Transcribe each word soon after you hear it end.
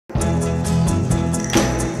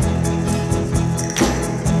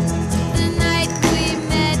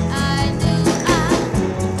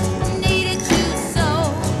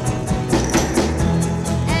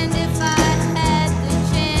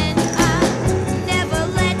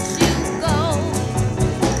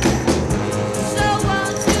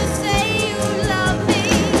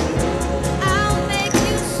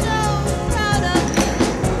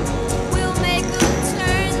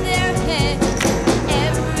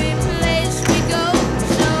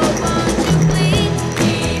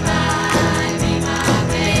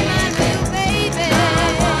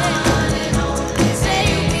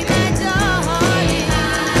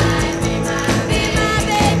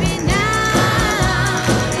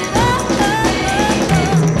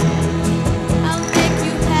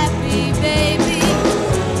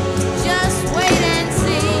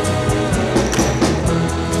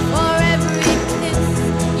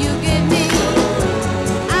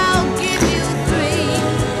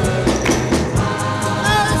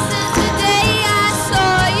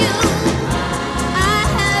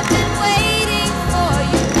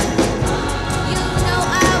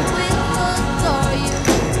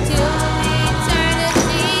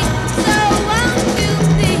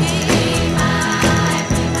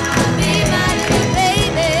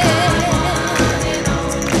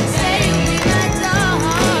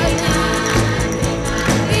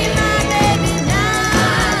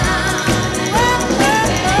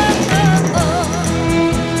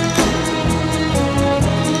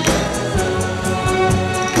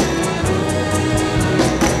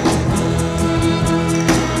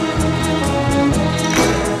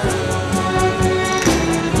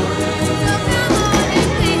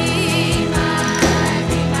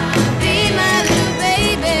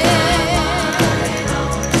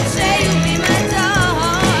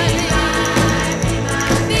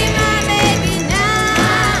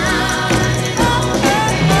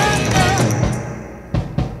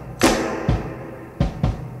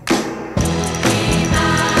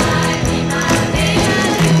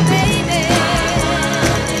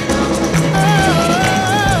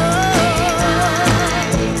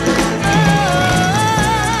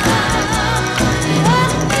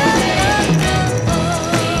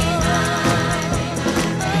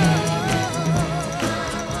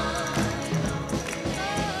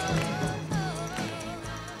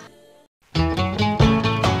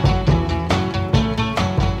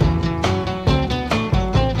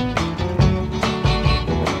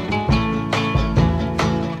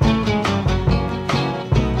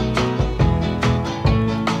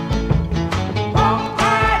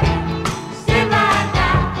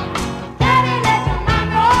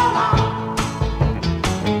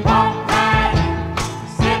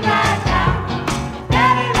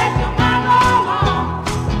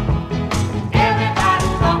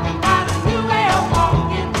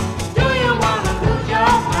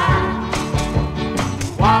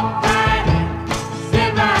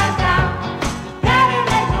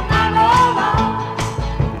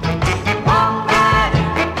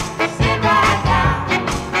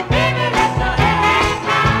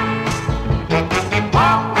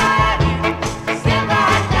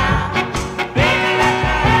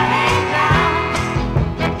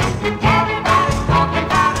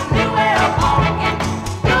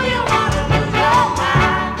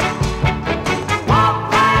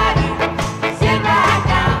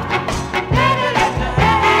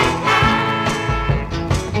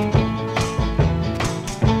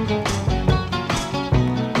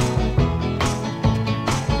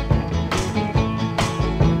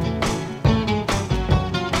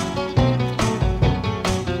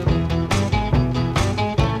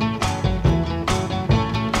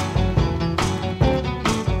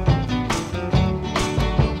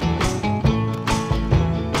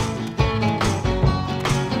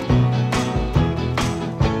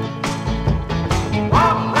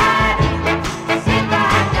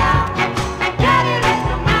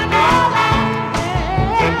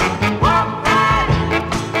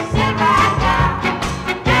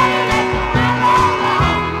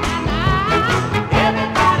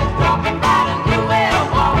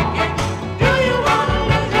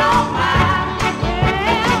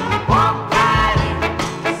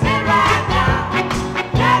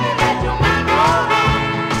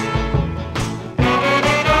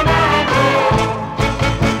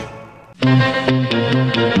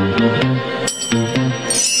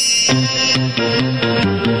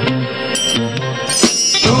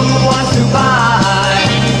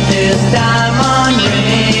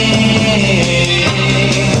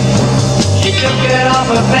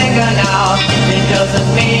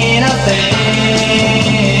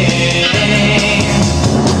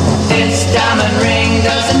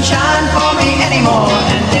doesn't shine for me anymore,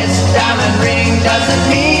 and this diamond ring doesn't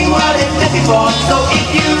mean what it did before. So if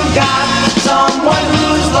you got someone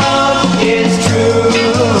whose love is true,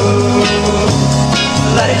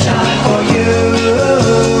 let it shine for you.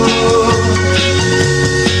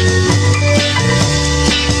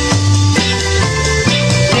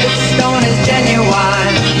 This stone is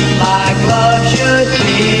genuine, like love should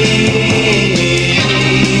be.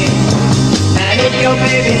 And if your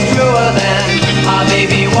baby's truer than my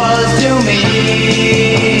baby was to me,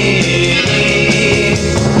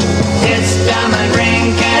 this diamond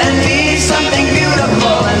ring can be something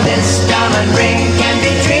beautiful, and this diamond ring can be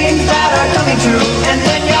dreams that are coming true. And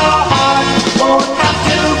then your heart won't have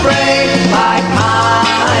to break like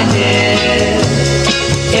mine did,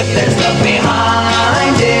 if there's love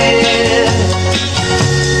behind it.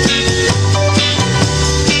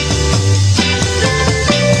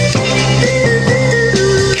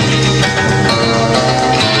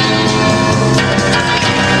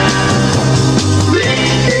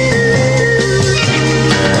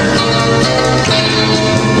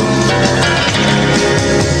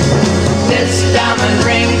 This diamond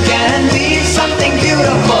ring can be something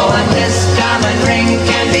beautiful, and this diamond ring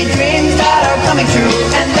can be dreams that are coming true.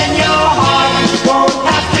 And then your heart won't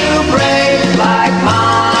have to break like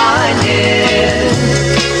mine did,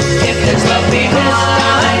 if there's love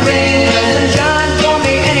behind it. Doesn't shine for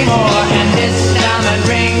me anymore, and this diamond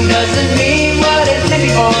ring doesn't mean what it did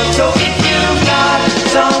before. So if you've got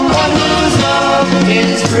someone whose love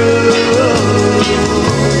is true,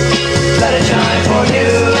 let it shine for you.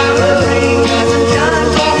 Diamond ring doesn't shine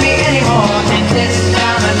for me anymore, and this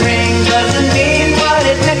diamond ring doesn't mean what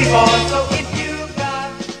it did before. So if you've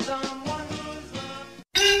got someone whose love...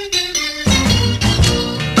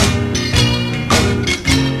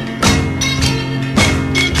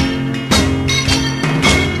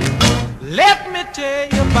 Let me tell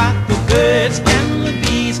you about the birds and the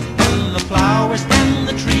bees and the flowers and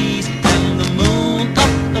the trees and the moon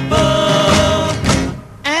up above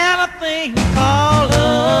and a thing called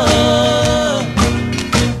love.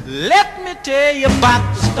 Let me tell you about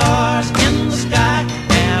the stars in the sky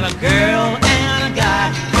and a girl and a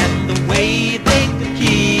guy and the way they could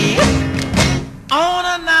kiss on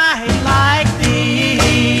a night like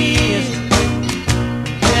this.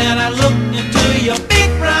 When I look into your big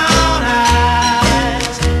brown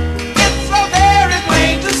eyes, it's so very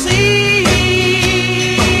plain to see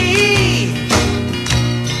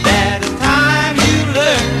that in time you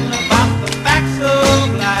learn about the facts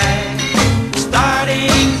of life,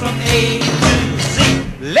 starting from A to Z.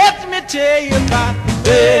 Let me tell you about the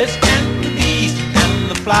birds and the bees and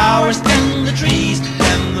the flowers and the trees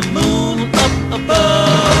and the moon up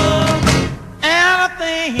above and a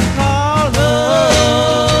thing called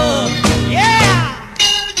love. Yeah!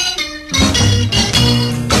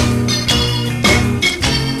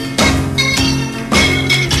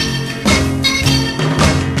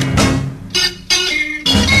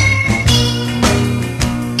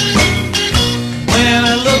 When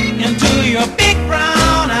I look into your big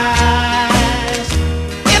brown eyes,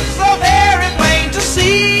 it's so very plain to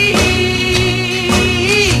see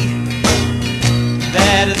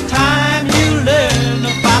that it's time you learn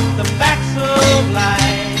about the facts of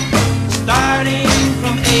life, starting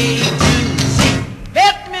from A to Z.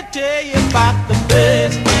 Let me tell you about the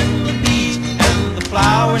birds and the bees and the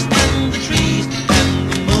flowers and the trees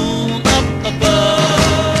and the moon up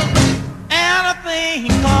above and a thing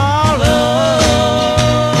called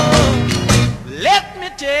love. Let me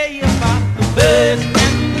tell you about the birds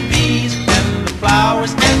and the bees and the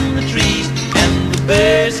flowers and the trees and the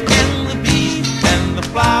birds and the bees and the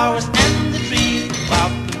flowers and the trees,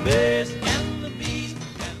 about the birds and the bees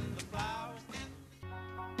and the flowers and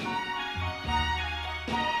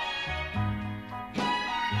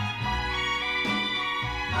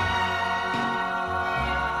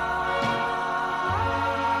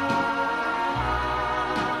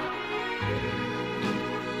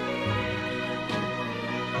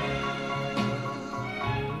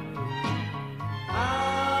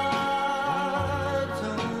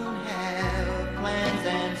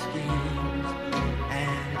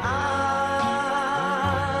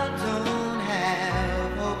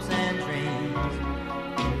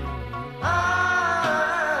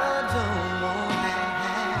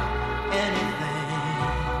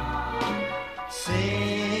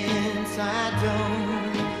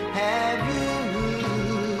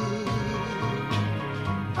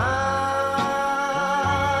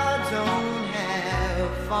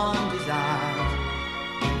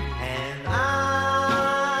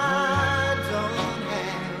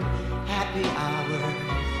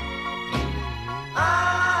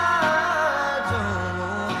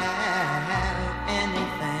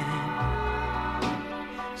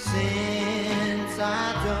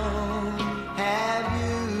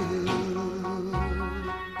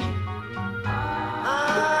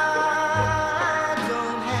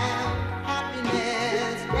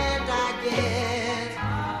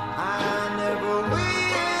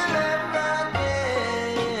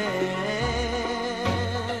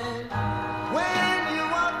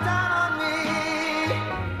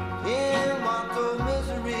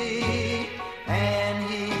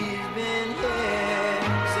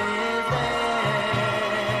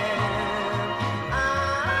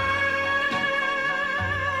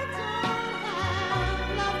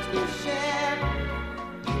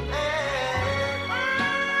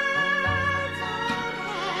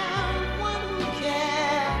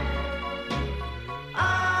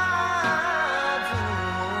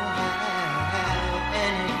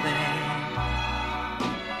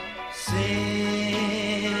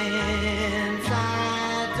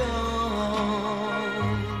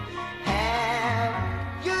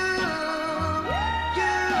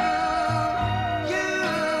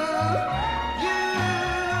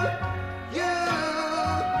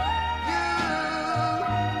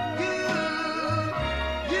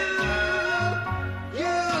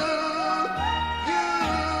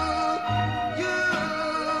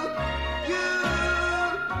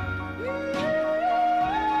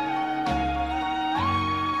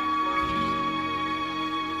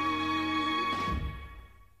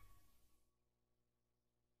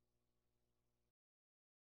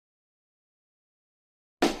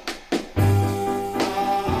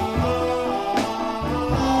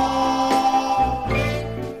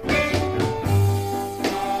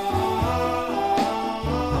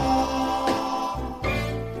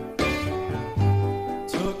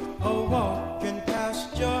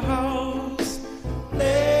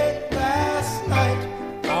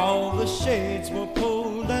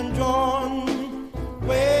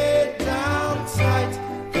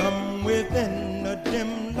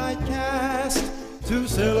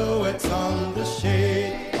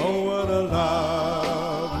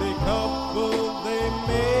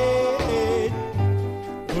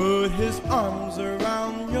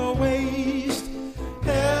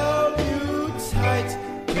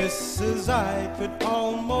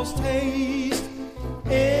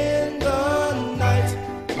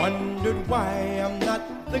I am not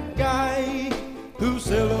the guy whose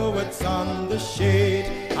silhouette's on the shade.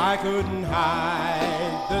 I couldn't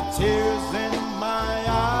hide the tears in my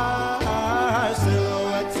eyes.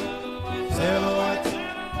 Silhouette, silhouette,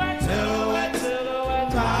 silhouette,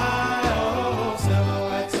 silhouette, oh,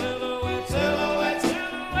 silhouette, silhouette, silhouette,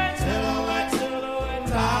 silhouette,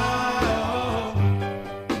 silhouette, oh.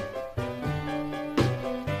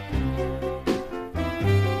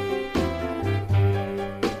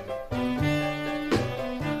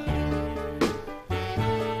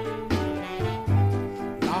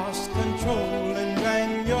 Lost control and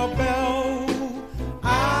rang your bell.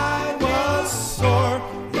 I was sore.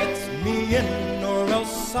 Let me in or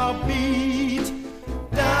else I'll beat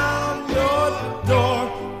down your door.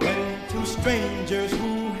 When two strangers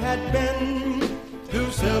who had been two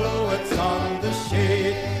silhouettes on the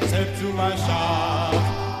shade said to my shock,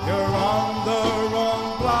 you're on the wrong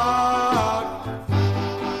block.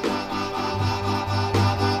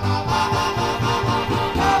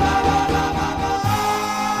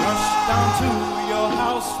 Rushed down to your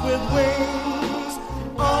house with wings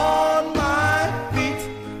on my feet.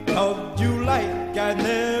 Loved you like I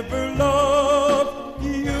never loved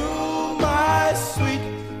you, my sweet.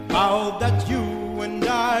 Vowed that you and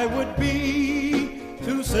I would be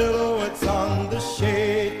two silhouettes on the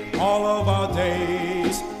shade all of our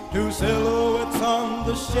days. Two silhouettes on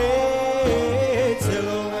the shade.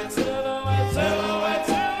 Silhouette, silhouette, silhouette,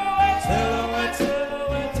 silhouette, silhouette,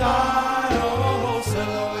 silhouette, oh,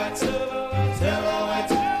 silhouette, silhouette, silhouette,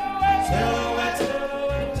 silhouette,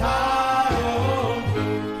 silhouette, oh.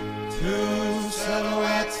 Two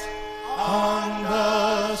silhouettes on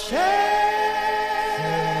the shade.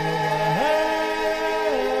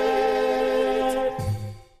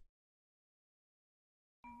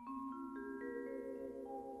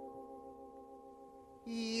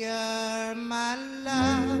 You're my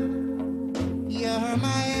love, you're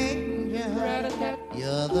my angel,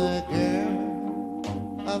 you're the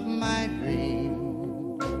girl of my dream.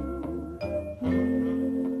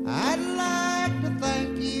 I'd like to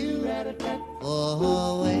thank you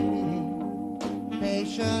for waiting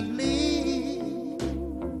patiently.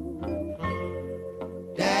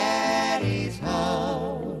 Daddy's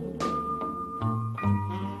home,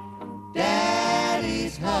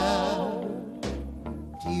 Daddy's home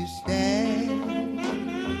to stay.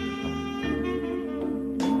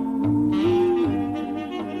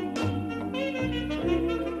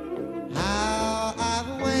 How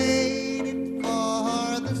I've waited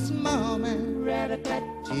for this moment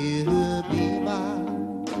to be by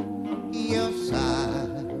your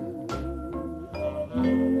side.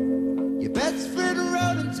 Your best friend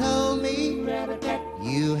wrote and told me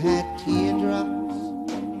you had teardrops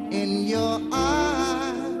in your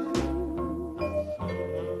eyes.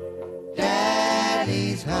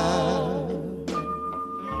 Daddy's home,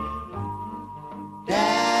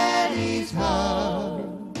 Daddy's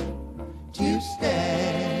home to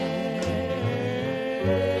stay.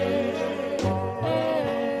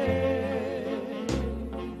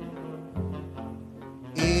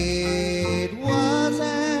 It wasn't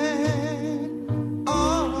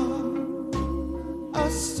on a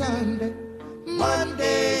Sunday,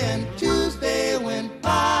 Monday and Tuesday went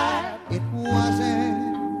by. It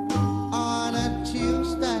wasn't on a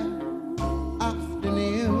Tuesday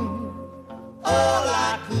afternoon. All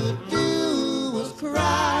I could do was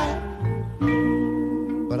cry,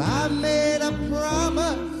 but I made a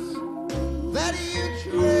promise that you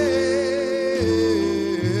treasure.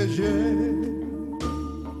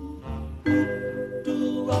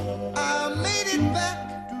 I made it back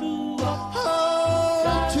home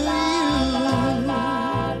to you.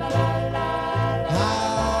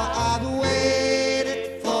 How I've waited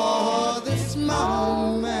for this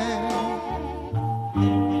moment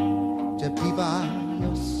to be by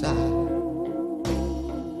your side.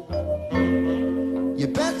 Your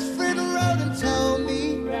best friend wrote and told me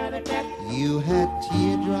you had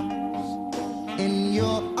teardrops in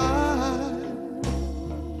your eyes.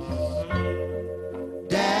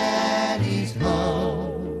 Daddy's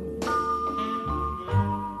home,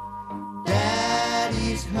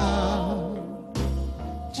 Daddy's home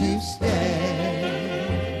to stay.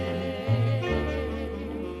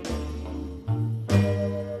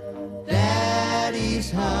 Daddy's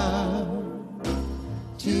home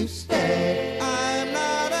to stay. I'm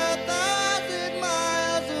not 1,000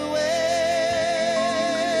 miles away.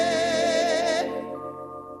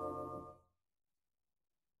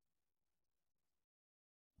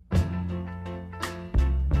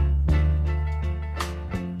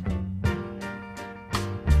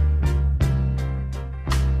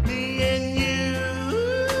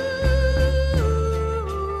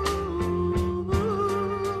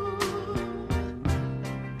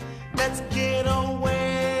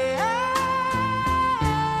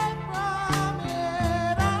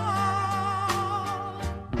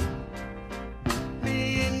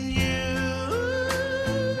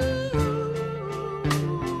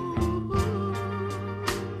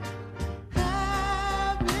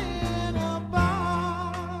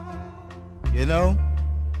 know,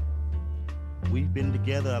 we've been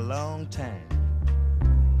together a long time.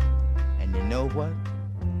 And you know what?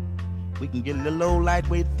 We can get a little old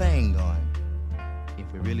lightweight thing going if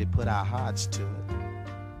we really put our hearts to it.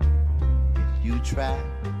 If you try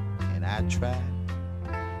and I try,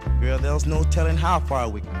 girl, there's no telling how far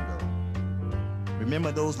we can go.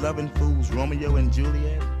 Remember those loving fools, Romeo and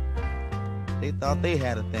Juliet? They thought they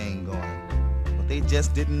had a thing going, but they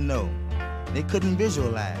just didn't know. They couldn't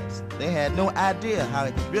visualize. They had no idea how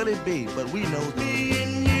it could really be, but we know me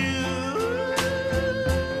and you.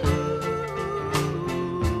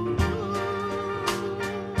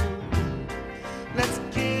 Let's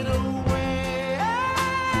get away.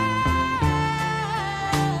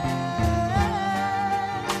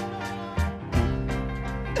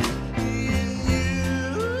 Me and you.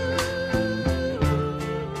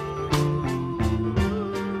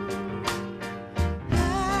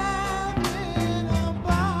 Having a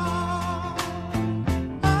ball.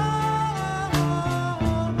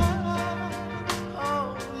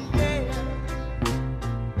 Oh, yeah.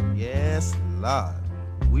 Yes, Lord.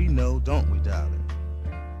 We know, don't we, darling?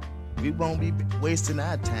 We won't be wasting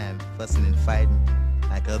our time fussing and fighting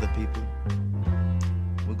like other people.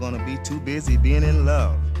 We're gonna be too busy being in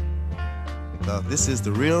love, because this is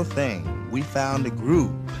the real thing. We found the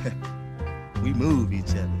groove. We move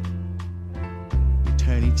each other. We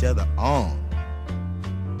turn each other on.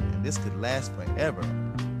 And this could last forever.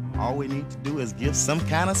 All we need to do is give some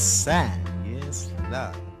kind of sign. Yes,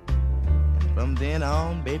 Lord. And from then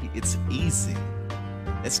on, baby, it's easy.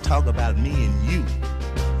 Let's talk about me and you.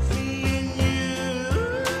 Me and you.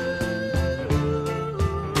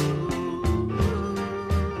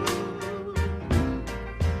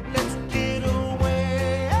 Let's get away.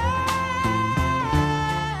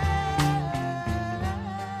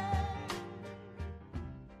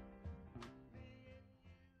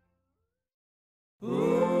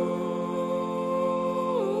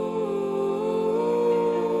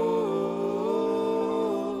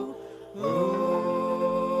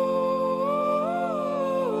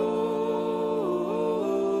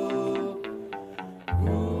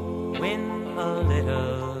 Win a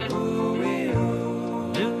little,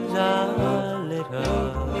 lose a little,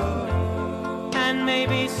 and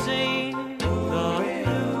maybe sing or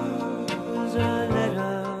lose a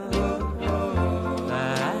little.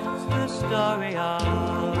 That's the story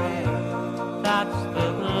of, that's the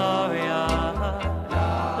glory of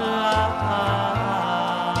love.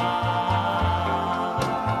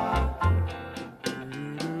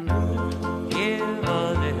 Give a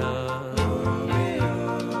little,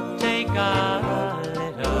 take a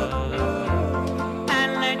little,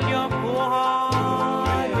 and let your poor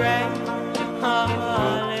heart rest a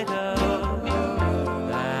little.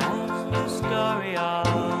 That's the story of,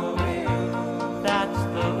 that's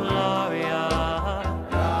the glory of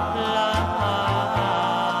love.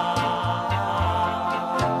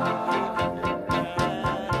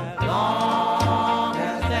 Long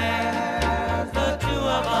as there's the two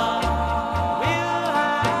of us, we'll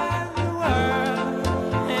have the world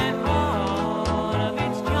and all of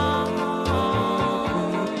its charm.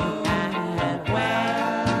 And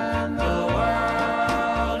when the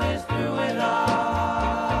world is through with us,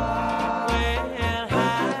 we'll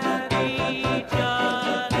have each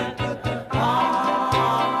other.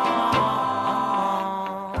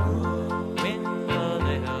 Win a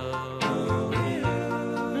little,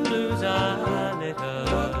 lose a little,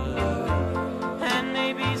 and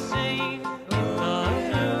maybe sing or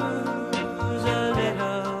lose a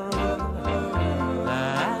little.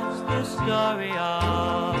 That's the story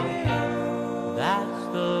of, that's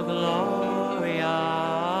the glory of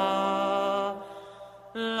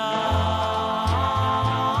love.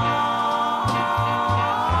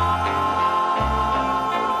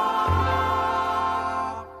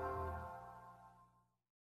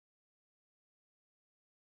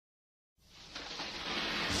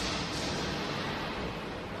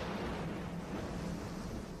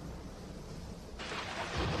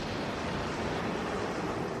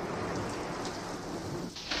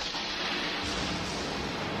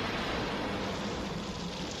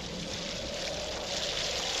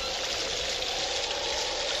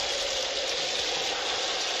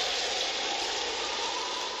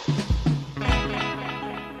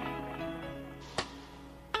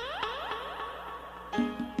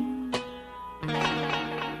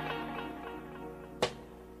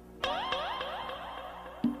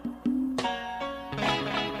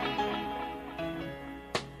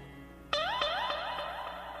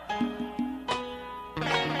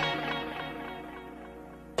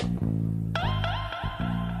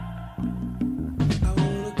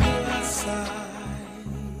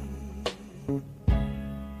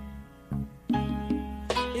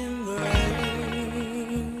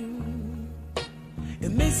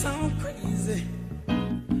 crazy,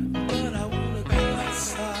 but I wanna go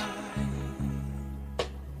outside.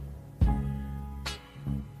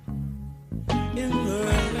 In the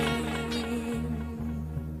rain,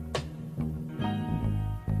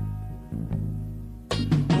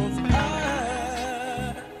 cause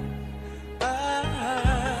I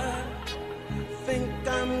think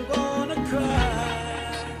I'm gonna cry.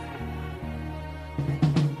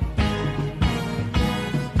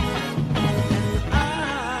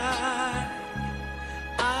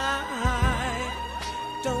 I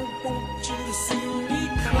don't want you to see me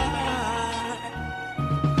cry.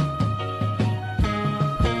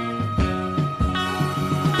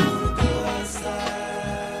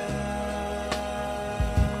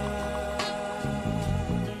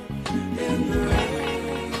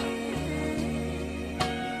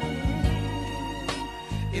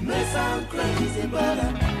 It may sound crazy, but I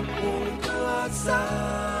wanna go outside.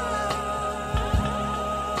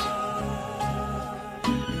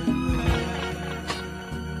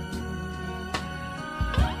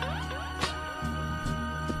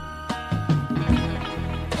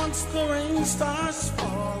 Once the rain starts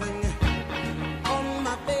falling on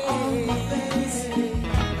my face,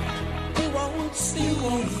 you won't see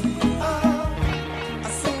a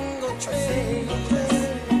single trace.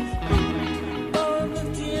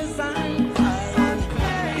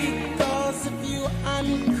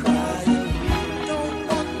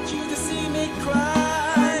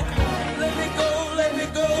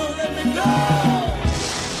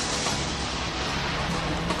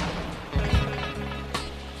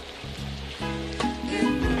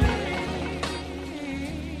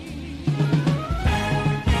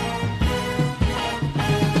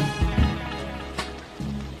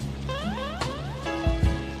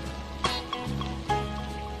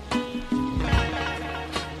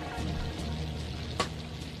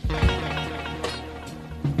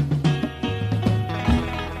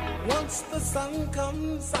 The sun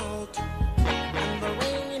comes out and the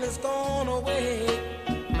rain is gone away,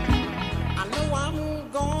 I know I'm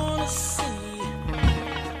gonna see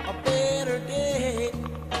a better day.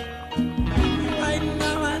 Right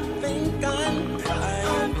now I think I'm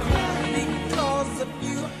crying because of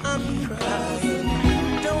you. I'm crying.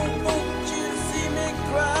 Don't want you to see me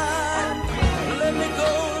cry. Let me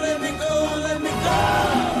go, let me go, let me go.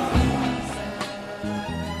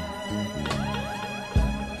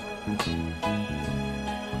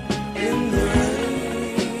 In the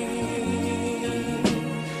rain,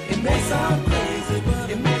 it may sound crazy, but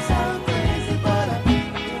I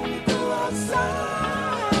wanna go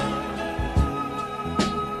outside.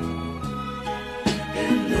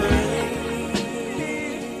 In the rain,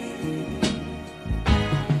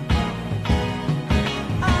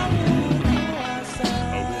 I wanna go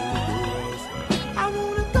outside. I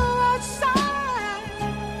wanna go outside.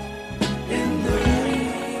 In the rain.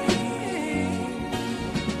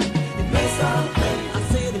 It may sound crazy, I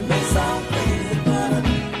said it may sound crazy, but I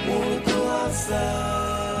wanna go outside.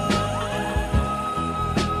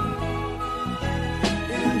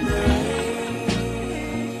 In the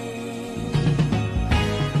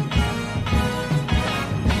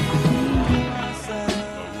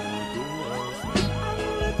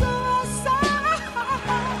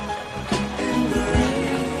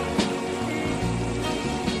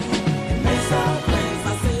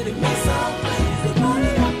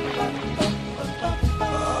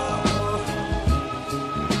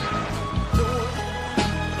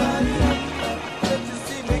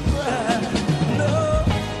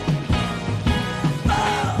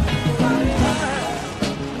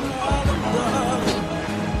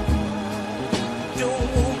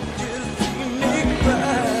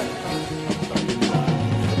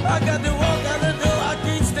I got to walk out the door, I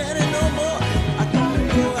can't stand it no more. I got to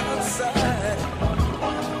go outside.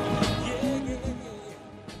 Yeah, yeah, yeah.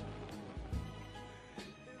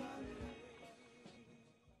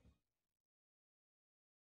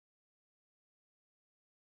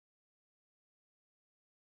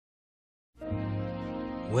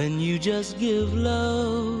 When you just give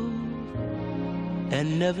love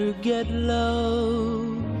and never get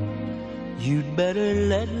love, you'd better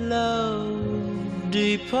let love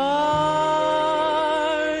depart.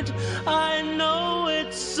 I know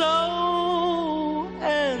it's so,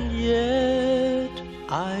 and yet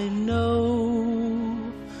I know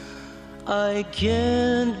I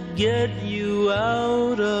can't get you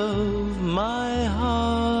out of my heart.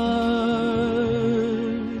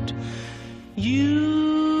 You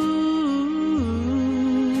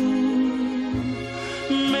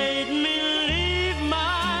made me leave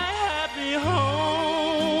my happy home.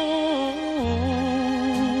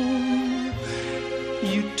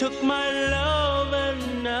 You took my love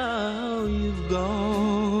and now you've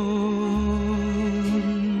gone,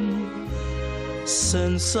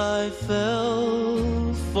 since I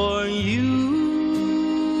fell for you.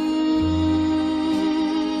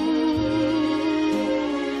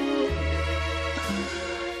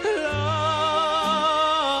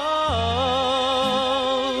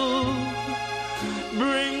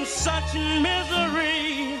 Such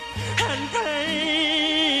misery and pain,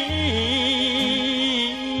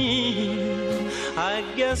 I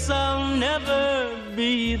guess I'll never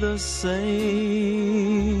be the same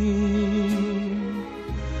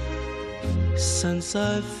since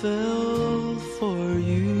I fell for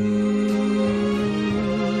you.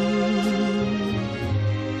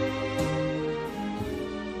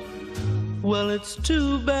 Well, it's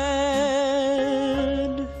too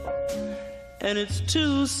bad and it's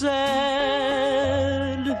too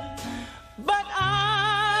sad, but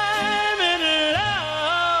I'm in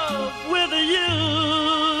love with you.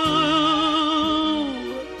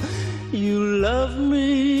 You love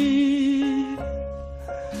me,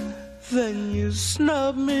 then you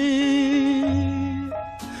snub me,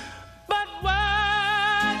 but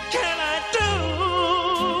what can I do?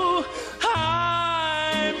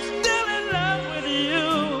 I'm still in love with you.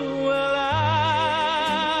 Well,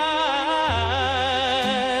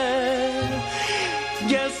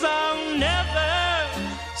 guess I'll never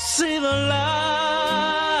see the light.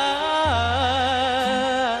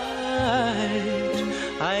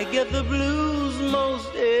 I get the blues most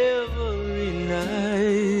every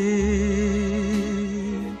night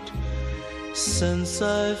since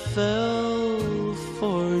I fell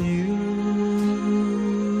for you.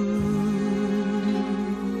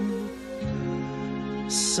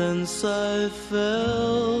 Since I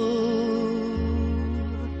fell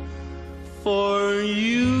for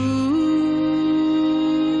you.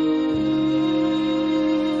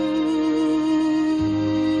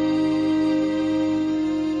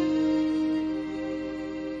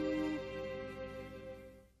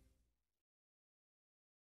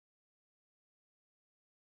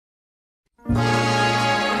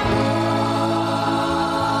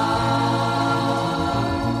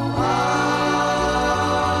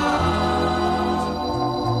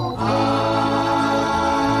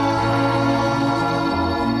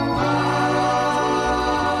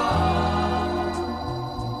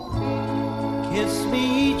 Kiss me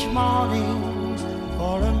each morning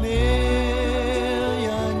for a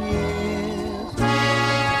million years.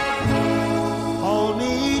 Hold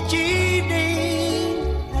me each evening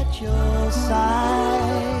at your side.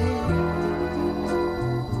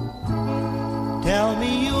 Tell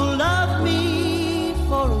me you'll love me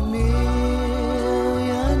for a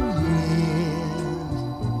million years.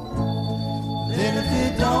 Then if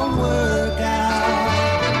it don't work out,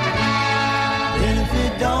 then if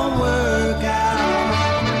it don't work out,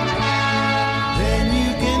 then you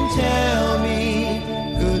can tell me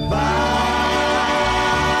goodbye.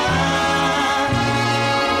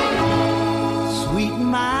 Sweeten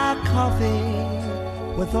my coffee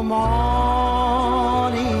with a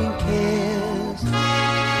morning kiss.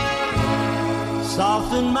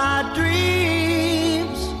 Soften my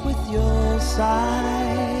dreams with your sigh.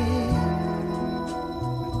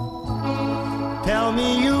 Tell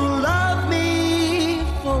me you love me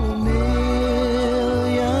for a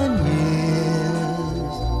million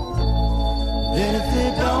years. Then if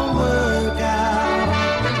it don't work out,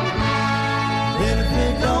 then if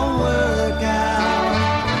it don't work out,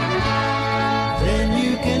 then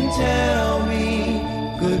you can tell me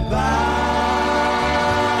goodbye.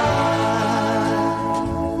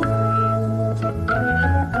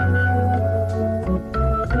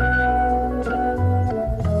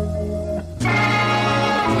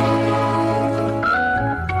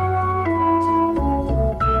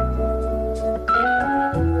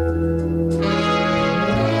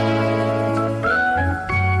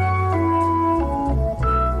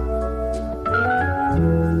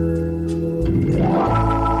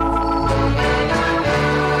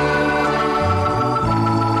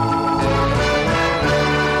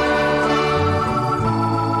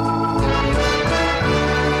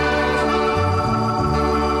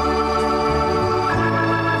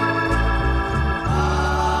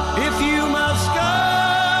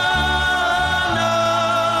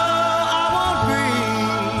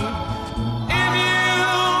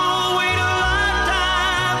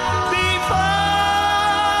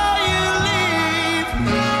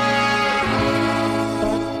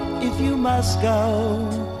 Must go.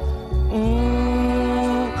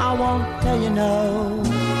 I won't tell you no,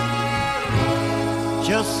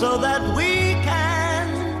 just so that we can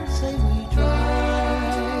say we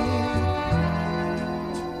tried.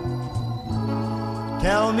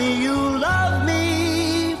 Tell me you love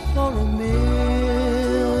me for a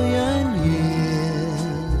million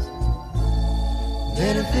years.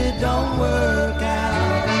 Then if it don't work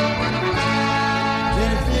out,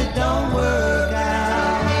 then if it don't work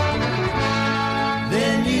out,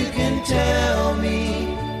 then you can tell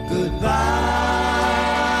me goodbye.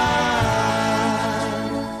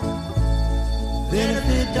 Then if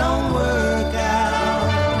it don't work out,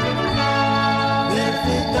 then if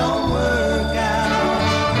it don't work out,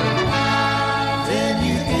 then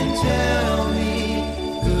you can tell me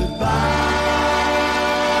goodbye.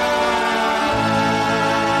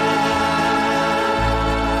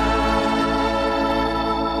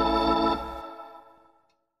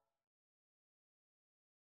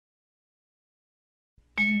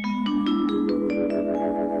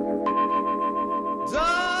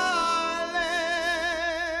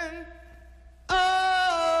 Darling,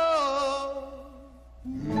 oh,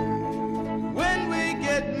 when we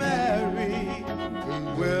get married,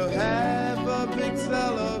 we'll have a big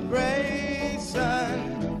celebration.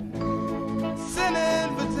 Send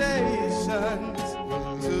invitations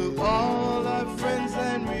to all our friends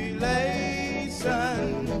and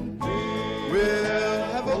relations. We'll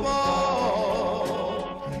have a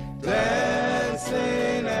ball,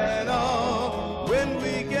 dancing and all when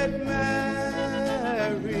we get married.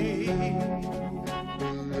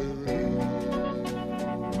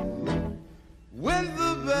 When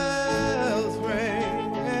the bells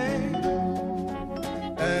ring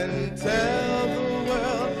and tell the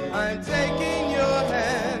world I'm taking your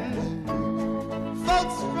hand,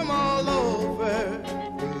 folks from all over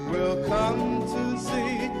will come to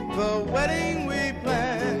see the wedding we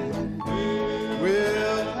planned.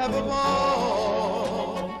 We'll have a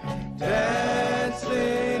ball,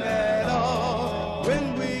 dancing and all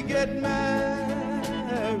when we get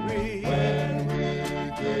married. When we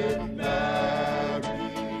get married,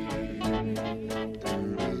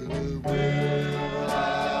 we'll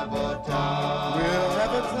have a time. We'll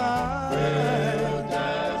have a time. We'll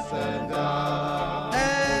dance and dance.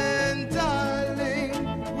 And darling,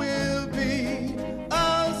 we'll be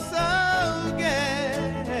oh so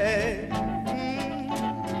gay.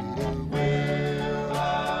 We'll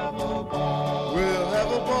have a ball. We'll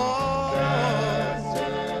have a ball.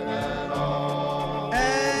 Dancing and all.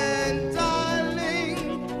 And darling,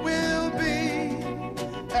 we'll be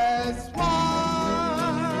as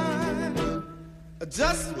one.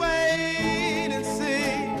 Just wait and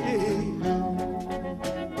see.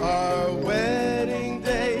 Our wedding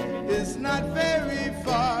day is not very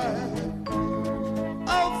far.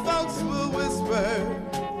 Old folks will whisper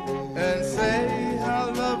and say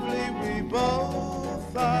how lovely we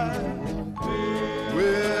both are.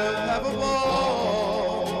 We'll have a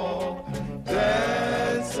ball,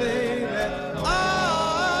 dancing and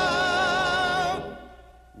all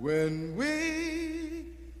when we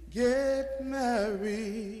get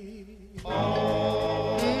married.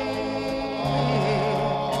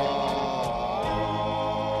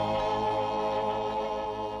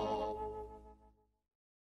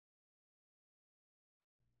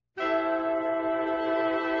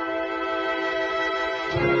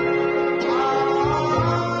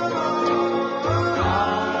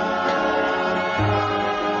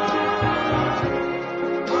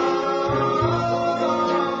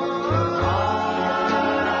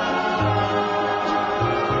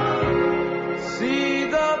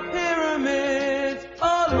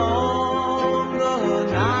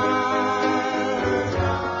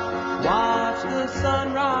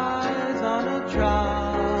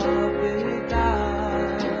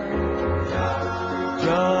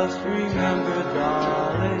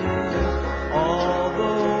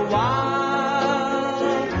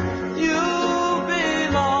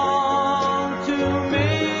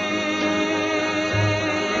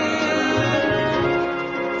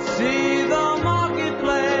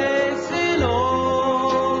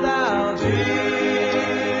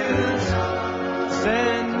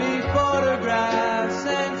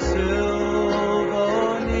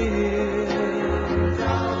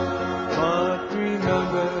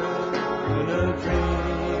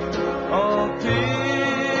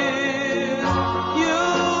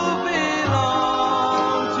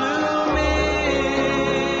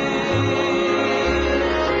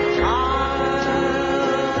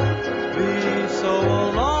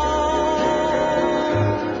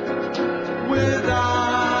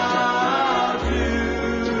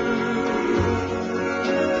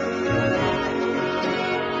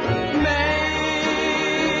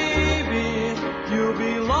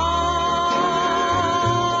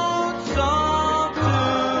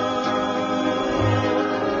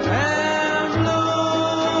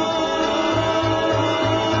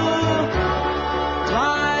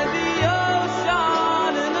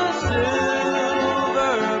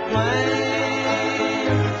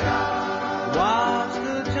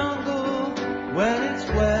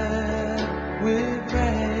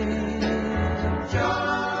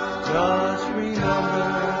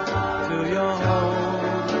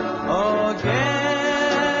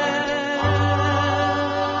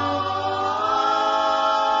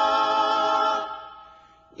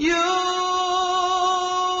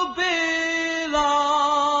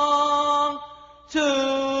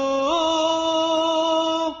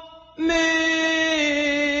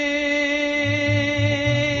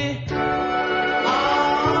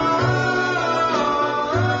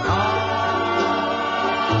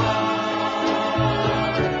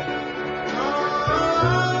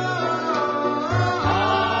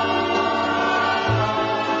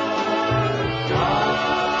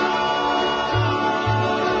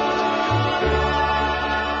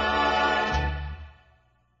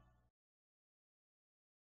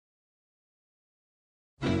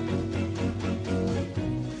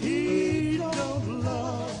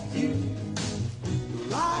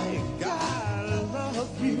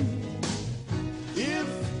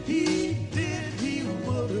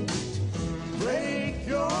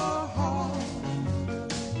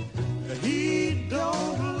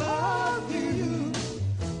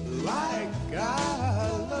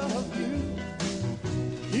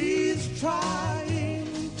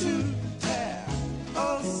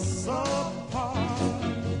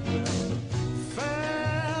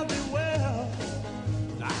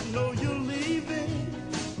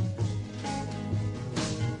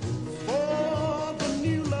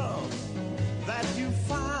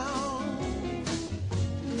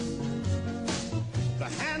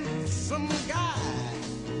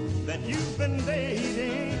 been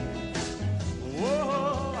dating.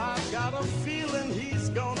 Whoa, I've got a feeling he's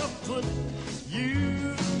gonna put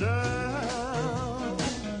you down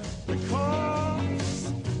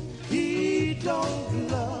because he don't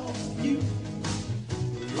love you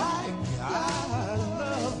like I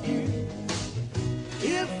love you.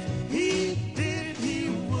 If he did, he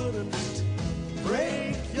wouldn't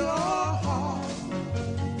break your heart.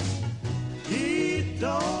 He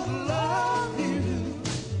don't love you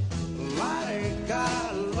like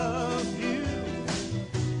I love you.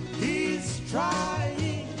 He's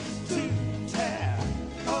trying to tear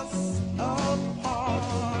us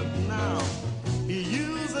apart now. He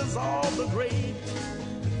uses all the great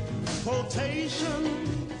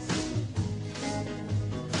quotations.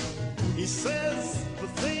 He says the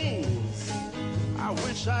things I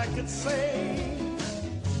wish I could say.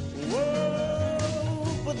 Whoa,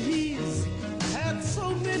 but he's had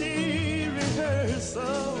so many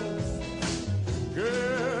rehearsals.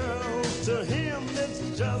 Girl, to him it's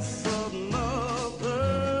just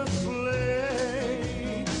another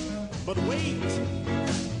play. But wait,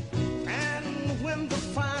 and when the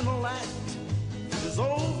final act is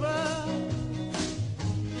over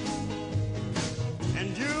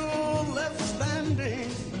and you're left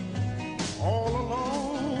standing all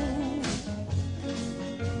alone,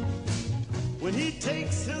 when he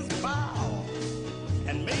takes his bow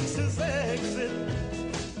and makes his exit,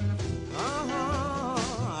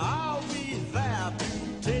 I'll be there to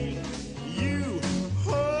take you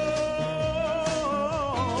home.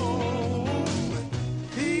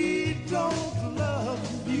 He don't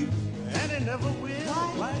love you, and he never will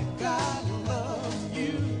like I love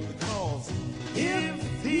you, because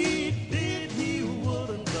if he did, he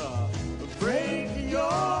wouldn't break your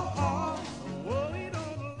heart. Well, he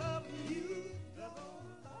don't love you, don't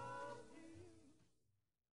love you.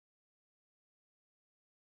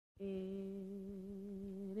 In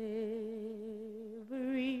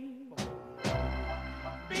every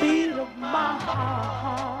beat of my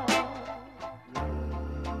heart,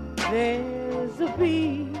 there's a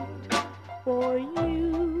beat for you.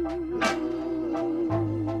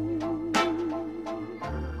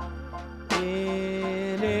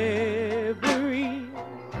 In every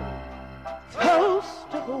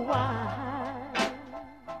toast of wine,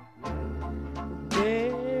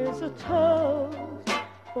 there's a toast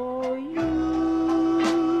for you.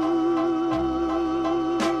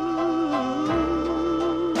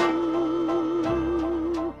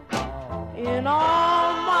 In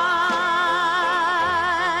all my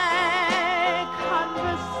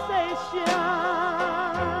conversation,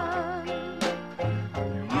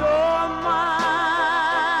 you're my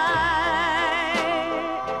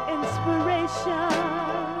inspiration.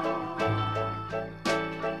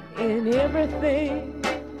 In everything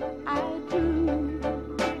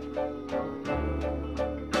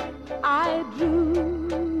I do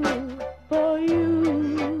for you.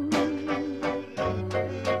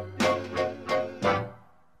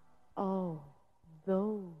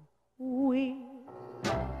 Although we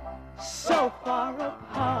so far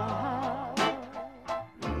apart,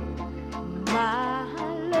 my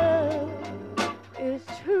love is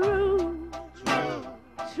true, true,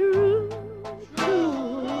 true.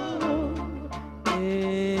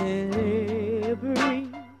 In every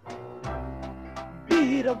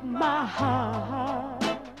beat of my heart,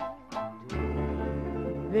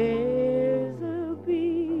 there's a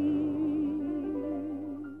beat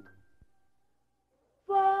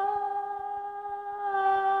for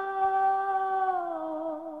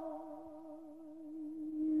you.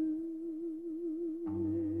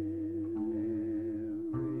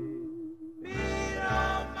 Beat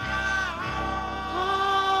of my heart.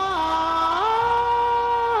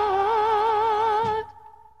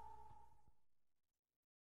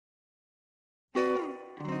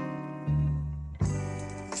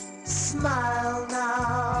 Smile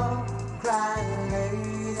now, cry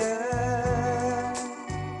later.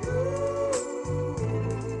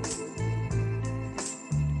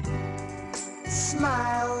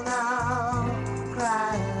 Smile now,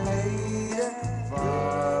 cry later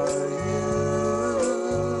for you,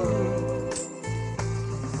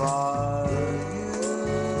 for you.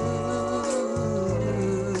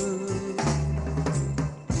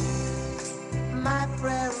 My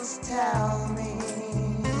friends tell me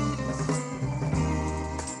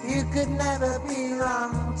you could never be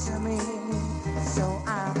wrong to me, so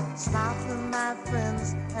I'll smile for my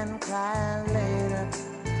friends and cry later.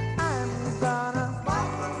 I'm gonna smile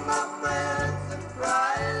for my friends and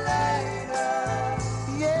cry later.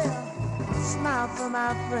 Yeah, smile for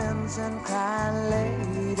my friends and cry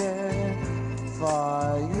later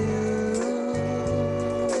for you.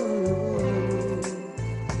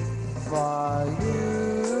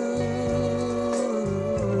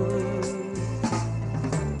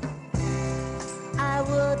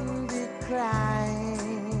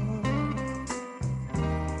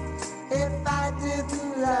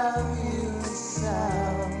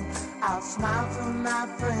 I'll smile for my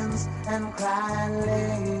friends and cry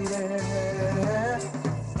later.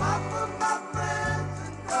 Smile for my friends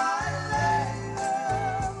and cry later.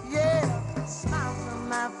 Yeah, smile for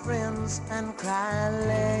my friends and cry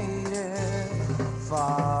later.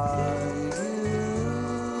 For you,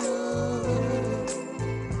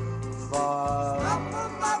 for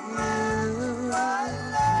you.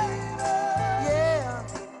 Yeah,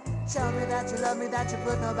 tell me that you love me, that you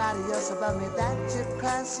put nobody else above me, that you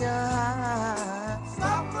cross your heart.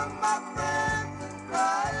 Stop with my friends and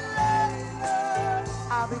cry later.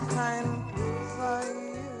 I'll be crying for you.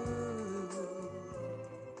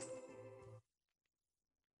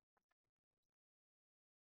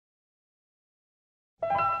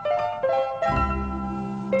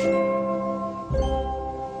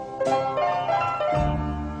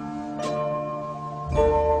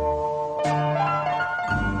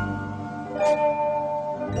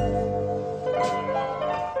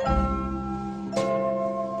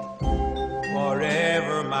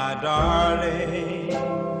 Forever, my darling,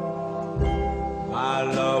 my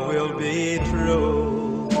love will be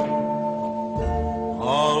true.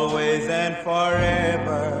 Always and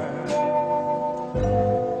forever,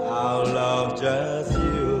 I'll love just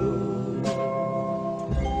you.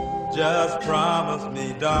 Just promise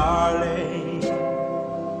me, darling,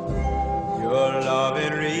 your love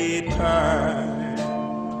in return.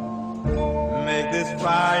 Make this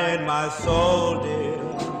fire in my soul, dear,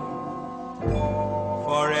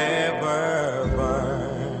 forever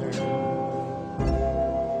burn.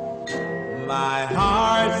 My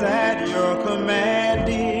heart's at your command,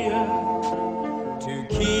 dear, to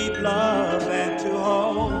keep love and to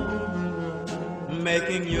hold.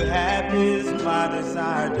 Making you happy is my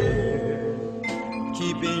desire, dear.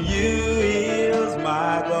 Keeping you is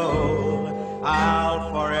my goal.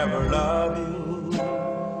 I'll forever love you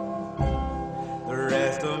the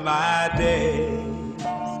rest of my days.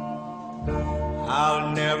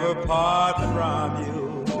 I'll never part from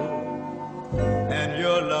you and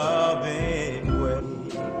your loving way.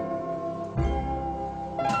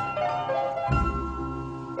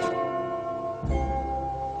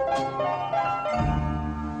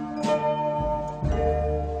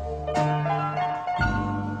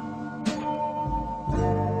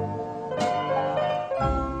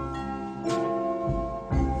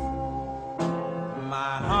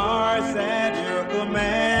 My heart's at your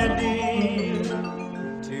command, dear,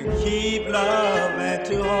 to keep love and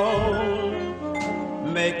to hold.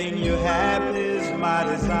 Making you happy is my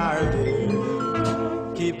desire, dear.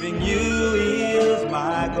 Keeping you is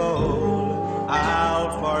my goal.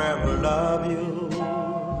 I'll forever love you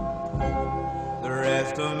the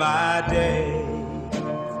rest of my days.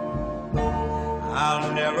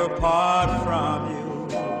 I'll never part from you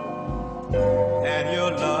and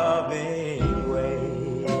your loving way.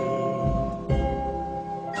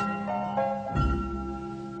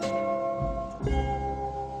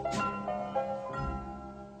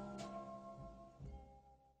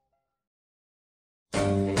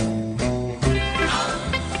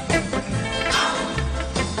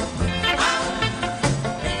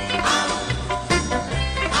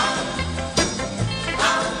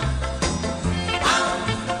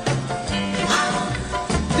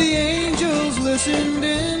 The angels listened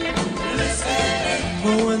in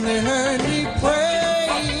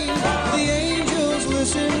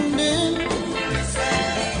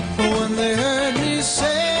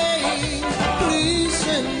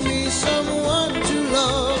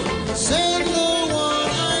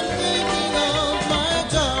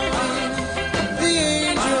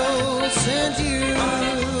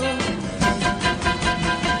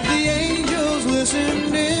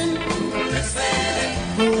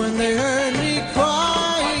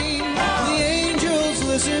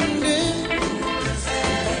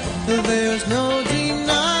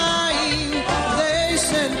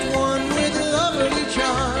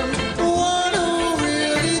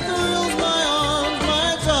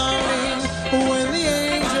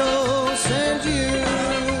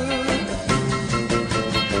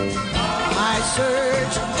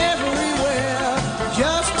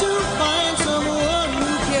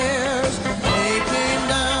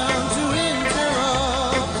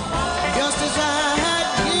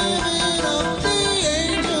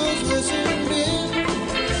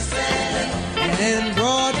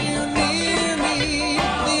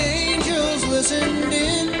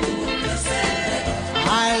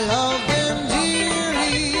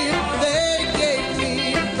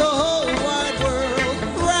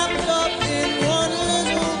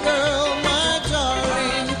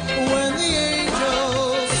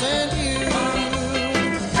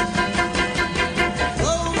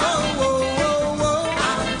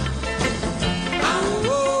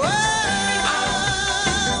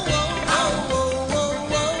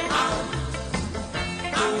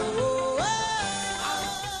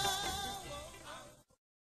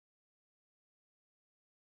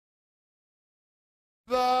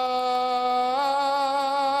the